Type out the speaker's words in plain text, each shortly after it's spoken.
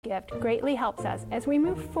gift greatly helps us as we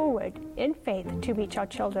move forward in faith to reach our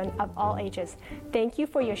children of all ages. Thank you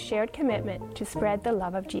for your shared commitment to spread the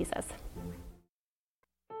love of Jesus.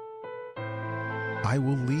 I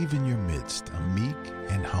will leave in your midst a meek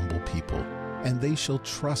and humble people, and they shall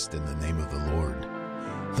trust in the name of the Lord.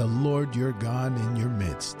 The Lord your God in your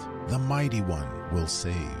midst, the Mighty One, will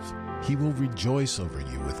save. He will rejoice over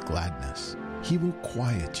you with gladness. He will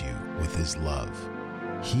quiet you with his love.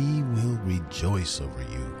 He will rejoice over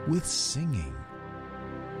you with singing.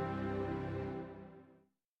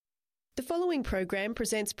 The following program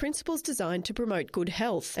presents principles designed to promote good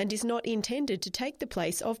health and is not intended to take the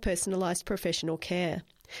place of personalised professional care.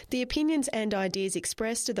 The opinions and ideas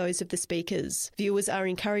expressed are those of the speakers. Viewers are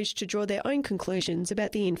encouraged to draw their own conclusions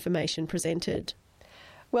about the information presented.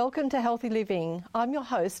 Welcome to Healthy Living. I'm your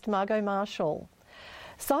host, Margot Marshall.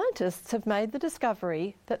 Scientists have made the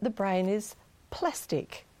discovery that the brain is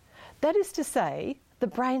plastic. That is to say, the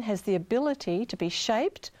brain has the ability to be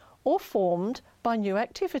shaped or formed by new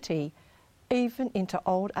activity, even into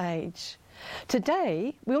old age.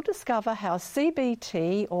 Today, we'll discover how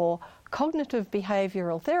CBT, or cognitive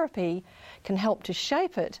behavioural therapy, can help to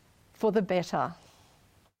shape it for the better.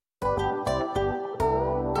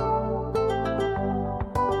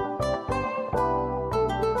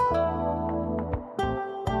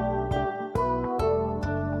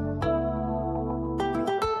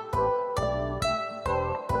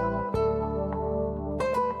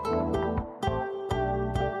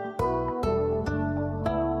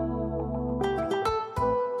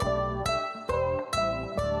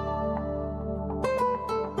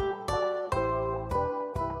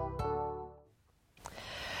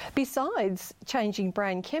 Besides changing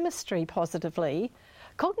brain chemistry positively,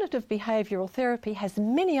 cognitive behavioural therapy has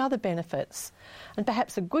many other benefits, and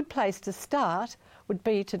perhaps a good place to start would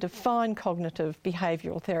be to define cognitive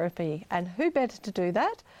behavioural therapy. And who better to do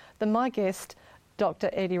that than my guest, Dr.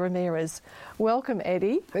 Eddie Ramirez. Welcome,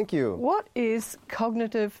 Eddie. Thank you. What is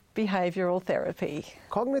cognitive behavioural therapy?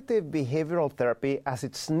 Cognitive behavioral therapy, as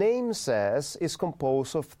its name says, is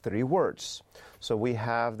composed of three words. So we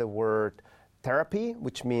have the word therapy,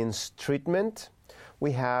 which means treatment.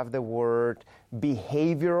 We have the word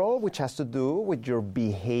behavioral, which has to do with your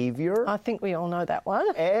behavior. I think we all know that one.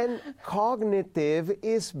 And cognitive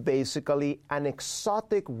is basically an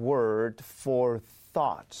exotic word for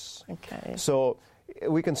thoughts. Okay. So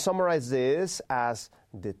we can summarize this as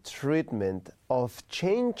the treatment of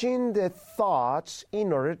changing the thoughts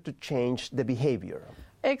in order to change the behavior.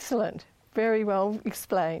 Excellent. Very well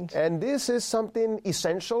explained. And this is something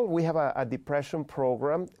essential. We have a depression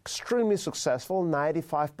program, extremely successful.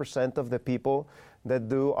 95% of the people that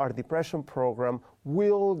do our depression program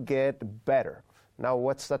will get better. Now,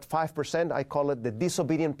 what's that 5%? I call it the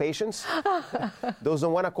disobedient patients. Those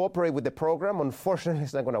don't want to cooperate with the program. Unfortunately,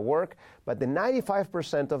 it's not going to work. But the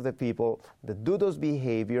 95% of the people that do those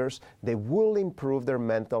behaviors, they will improve their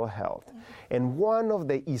mental health. And one of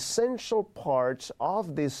the essential parts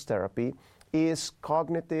of this therapy is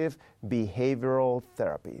cognitive behavioral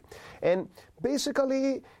therapy. And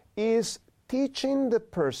basically is teaching the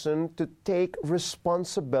person to take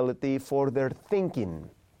responsibility for their thinking.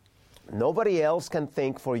 Nobody else can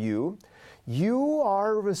think for you. You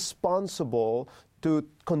are responsible to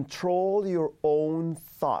control your own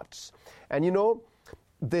thoughts. And you know,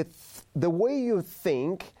 the way you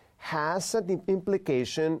think has an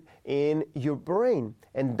implication in your brain.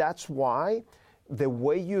 And that's why the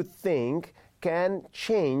way you think can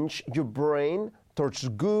change your brain towards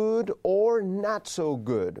good or not so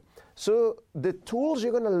good. So the tools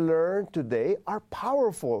you're going to learn today are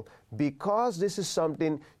powerful because this is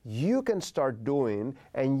something you can start doing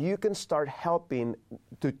and you can start helping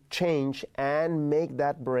to change and make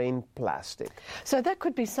that brain plastic. So that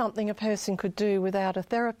could be something a person could do without a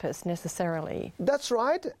therapist necessarily. That's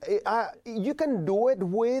right. You can do it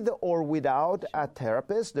with or without a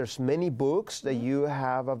therapist. There's many books that you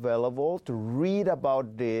have available to read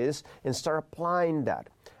about this and start applying that.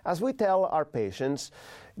 As we tell our patients,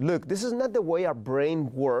 look, this is not the way our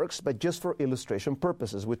brain works, but just for illustration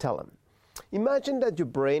purposes, we tell them. Imagine that your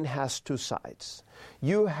brain has two sides.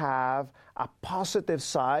 You have a positive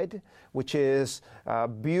side, which is a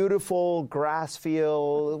beautiful grass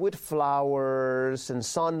field with flowers and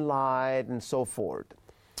sunlight and so forth.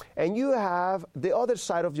 And you have the other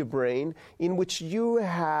side of your brain in which you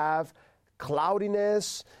have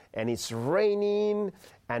cloudiness and it's raining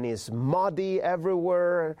and it's muddy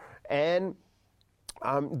everywhere. And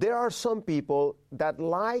there are some people that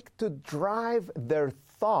like to drive their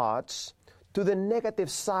thoughts to the negative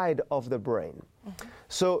side of the brain. Mm-hmm.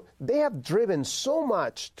 So they have driven so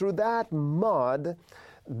much through that mud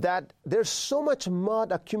that there's so much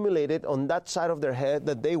mud accumulated on that side of their head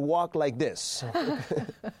that they walk like this.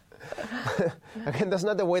 Again, that's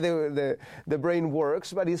not the way the brain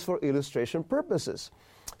works, but it's for illustration purposes.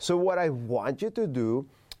 So what I want you to do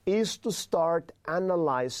is to start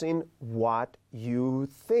analyzing what you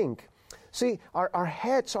think. See, our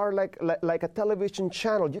heads are like a television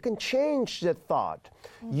channel. You can change the thought.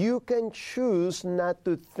 You can choose not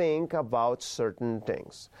to think about certain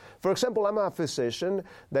things. For example, I'm a physician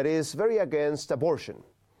that is very against abortion.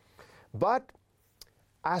 But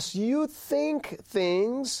as you think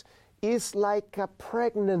things, it's like a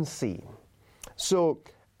pregnancy. So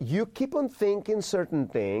you keep on thinking certain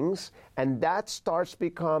things, and that starts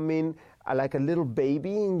becoming like a little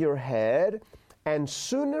baby in your head. And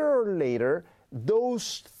sooner or later,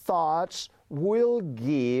 those thoughts will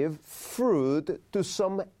give fruit to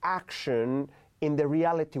some action in the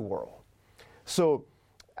reality world. So,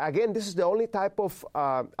 again, this is the only type of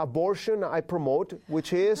abortion I promote,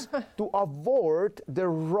 which is to avoid the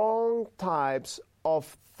wrong types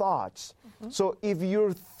of thoughts. So if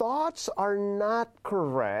your thoughts are not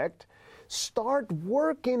correct, start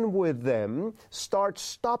working with them, start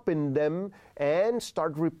stopping them, and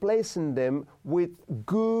start replacing them with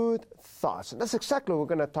good thoughts. And that's exactly what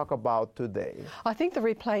we're going to talk about today. I think the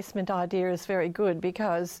replacement idea is very good,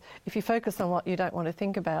 because if you focus on what you don't want to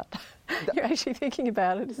think about, you're actually thinking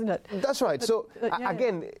about it, isn't it? That's right.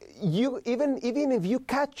 Again, you even if you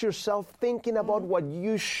catch yourself thinking about what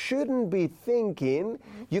you shouldn't be thinking,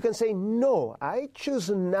 you can say, no, I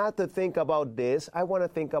choose not to think about this. I want to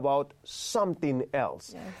think about something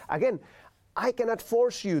else. Yes. Again, I cannot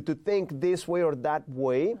force you to think this way or that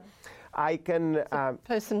way. I can... It's a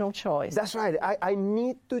personal choice. That's right. I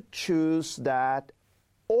need to choose that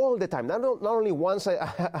all the time. Not only once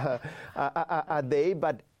a day,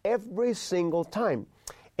 but every single time.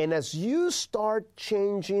 And as you start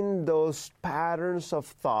changing those patterns of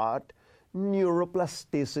thought,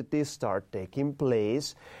 neuroplasticity start taking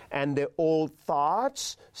place, and the old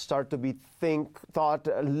thoughts start to be thought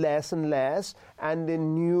less and less, and the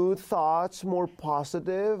new thoughts, more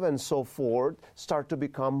positive and so forth, start to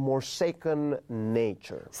become more second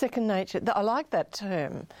nature. Second nature. I like that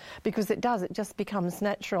term, because it just becomes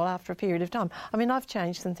natural after a period of time. I mean, I've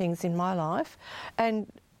changed some things in my life, and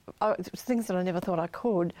things that I never thought I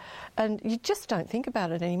could, and you just don't think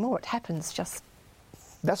about it anymore. It happens just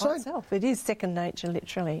That's right. itself. It is second nature,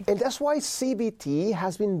 literally. And that's why CBT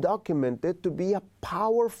has been documented to be a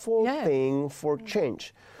powerful thing for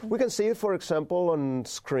change. We can see, for example, on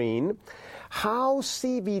screen, how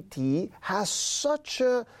CBT has such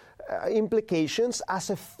implications as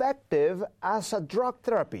effective as a drug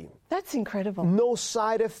therapy. That's incredible. No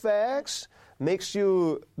side effects, makes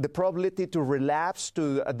you the probability to relapse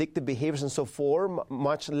to addictive behaviors and so forth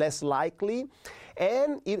much less likely.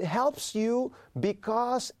 And it helps you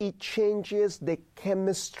because it changes the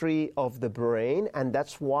chemistry of the brain, and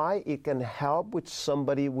that's why it can help with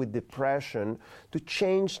somebody with depression to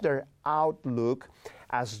change their outlook.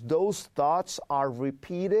 As those thoughts are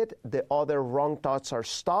repeated, the other wrong thoughts are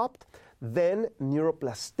stopped, then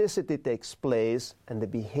neuroplasticity takes place and the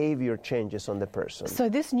behavior changes on the person. So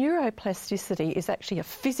this neuroplasticity is actually a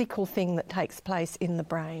physical thing that takes place in the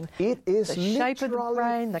brain. It is the shape of the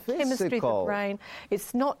brain, the chemistry of the brain.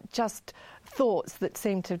 It's not just thoughts that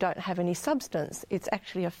seem to don't have any substance. It's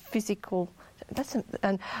actually a physical...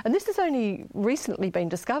 And this has only recently been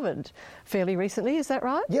discovered, fairly recently, is that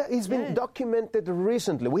right? Yeah, it's been documented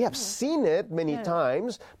recently. We have seen it many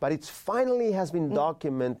times, but it finally has been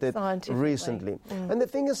documented recently. And the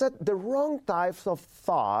thing is that the wrong types of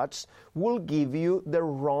thoughts will give you the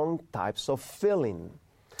wrong types of feeling.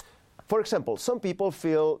 For example, some people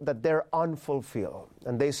feel that they're unfulfilled,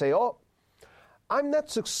 and they say, oh, I'm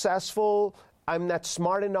not successful, I'm not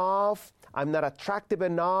smart enough, I'm not attractive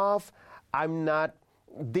enough, I'm not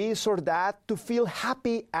this or that to feel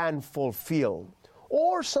happy and fulfilled.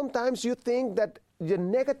 Or sometimes you think that the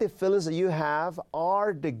negative feelings that you have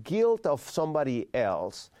are the guilt of somebody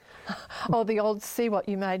else. Oh, the old see what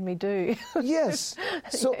you made me do. Yes.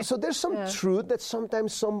 So there's some truth that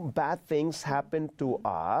sometimes some bad things happen to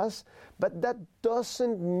us, but that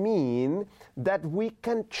doesn't mean that we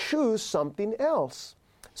can choose something else.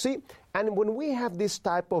 See, and when we have this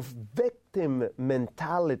type of victim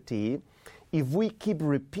mentality, if we keep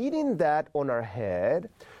repeating that on our head,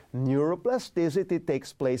 neuroplasticity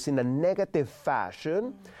takes place in a negative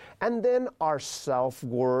fashion, and then our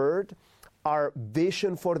self-worth, our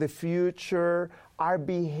vision for the future, our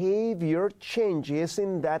behavior changes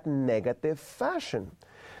in that negative fashion.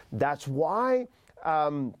 That's why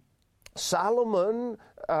Solomon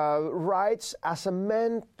writes, as a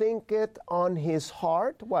man thinketh on his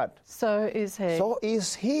heart, what? So is he. So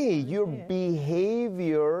is he. Your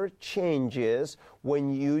behavior changes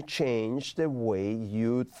when you change the way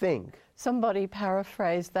you think. Somebody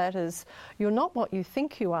paraphrased that as, you're not what you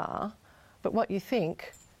think you are, but what you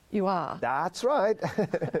think you are. That's right.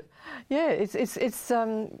 Yeah, it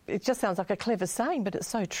just sounds like a clever saying, but it's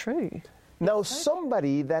so true. Now,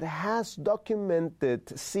 somebody that has documented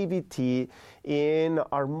CBT in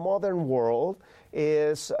our modern world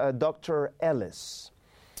is Dr. Ellis.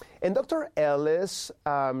 And Dr. Ellis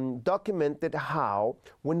documented how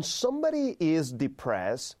when somebody is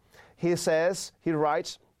depressed, he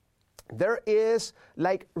writes, there is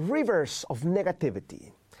like rivers of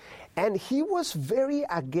negativity. And he was very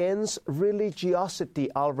against religiosity,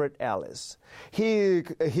 Albert Ellis. He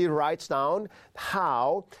writes down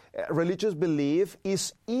how religious belief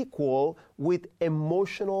is equal with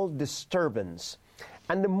emotional disturbance.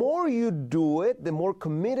 And the more you do it, the more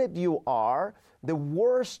committed you are, the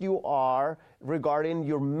worse you are regarding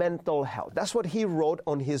your mental health. That's what he wrote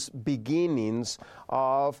on his beginnings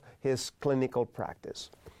of his clinical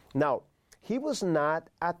practice. Now, he was not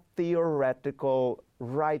a theoretical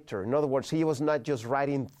writer. In other words, he was not just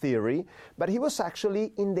writing theory, but he was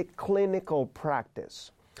actually in the clinical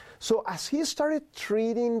practice. So as he started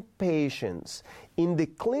treating patients in the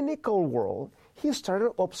clinical world, he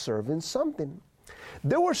started observing something.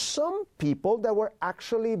 There were some people that were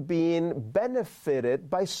actually being benefited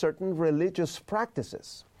by certain religious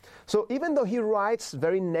practices. So even though he writes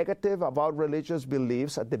very negative about religious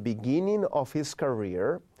beliefs at the beginning of his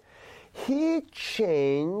career, he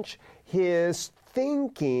changed his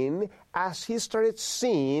thinking as he started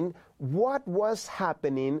seeing what was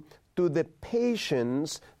happening to the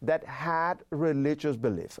patients that had religious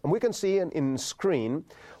belief. And we can see in screen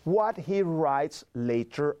what he writes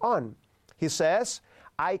later on. He says,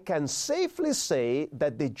 I can safely say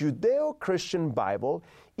that the Judeo-Christian Bible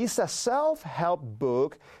is a self-help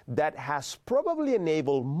book that has probably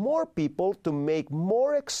enabled more people to make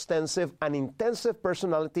more extensive and intensive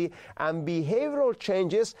personality and behavioral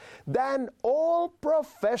changes than all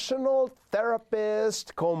professional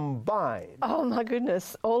therapists combined. Oh my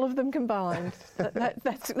goodness, all of them combined.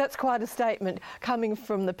 That's quite a statement coming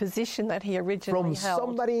from the position that he originally held. From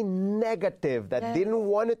somebody negative that didn't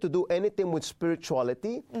want to do anything with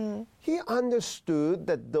spirituality, he understood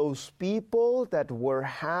that those people that were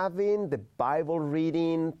having the Bible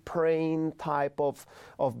reading, praying type of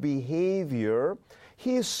behavior,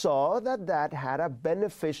 he saw that had a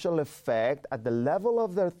beneficial effect at the level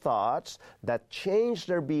of their thoughts that changed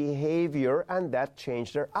their behavior and that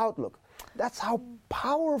changed their outlook. That's how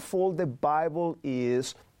powerful the Bible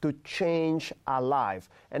is to change a life.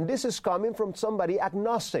 And this is coming from somebody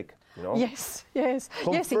agnostic. You know? Yes. He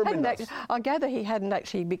hadn't. I gather he hadn't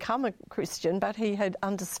actually become a Christian, but he had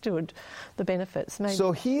understood the benefits. Maybe.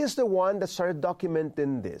 So he is the one that started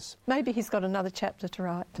documenting this. Maybe he's got another chapter to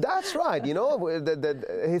write. That's right. You know,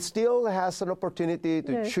 he still has an opportunity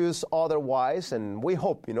to choose otherwise, and we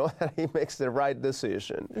hope, you know, that he makes the right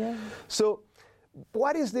decision. Yeah. So,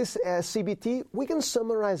 what is this CBT? We can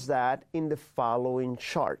summarize that in the following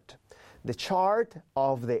chart. The chart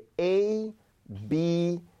of the A,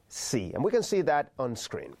 B, C. And we can see that on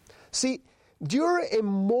screen. See, your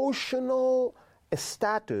emotional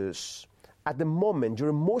status at the moment, your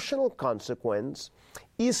emotional consequence,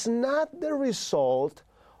 is not the result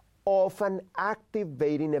of an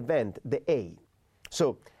activating event, the A.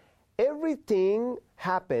 So, everything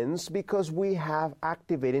happens because we have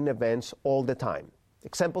activating events all the time.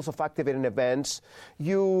 Examples of activating events: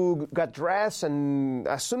 you got dressed, and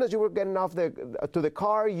as soon as you were getting off to the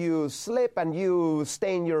car, you slip and you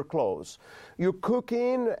stain your clothes. You're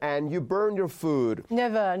cooking and you burn your food.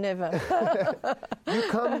 Never. You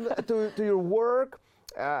come to your work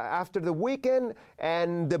after the weekend,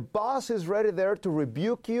 and the boss is ready there to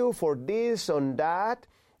rebuke you for this and that,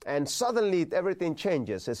 and suddenly everything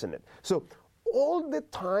changes, isn't it? So all the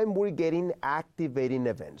time we're getting activating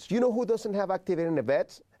events. You know who doesn't have activating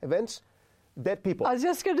events? Dead people. I was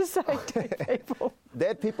just going to say dead people.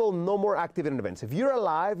 Dead people, no more activating events. If you're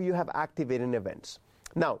alive, you have activating events.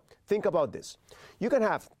 Now, think about this. You can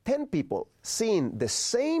have 10 people seeing the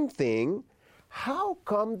same thing. How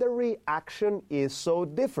come the reaction is so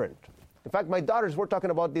different? In fact, my daughters were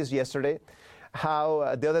talking about this yesterday,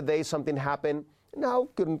 how the other day something happened. Now,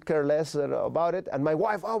 couldn't care less about it. And my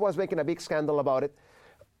wife was making a big scandal about it.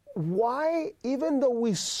 Why, even though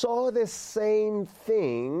we saw the same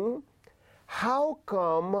thing, how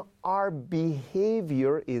come our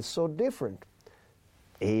behavior is so different?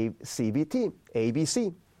 CBT,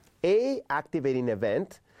 ABC. A, activating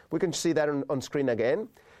event. We can see that on screen again.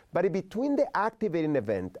 But in between the activating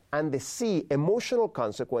event and the C, emotional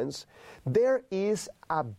consequence, there is a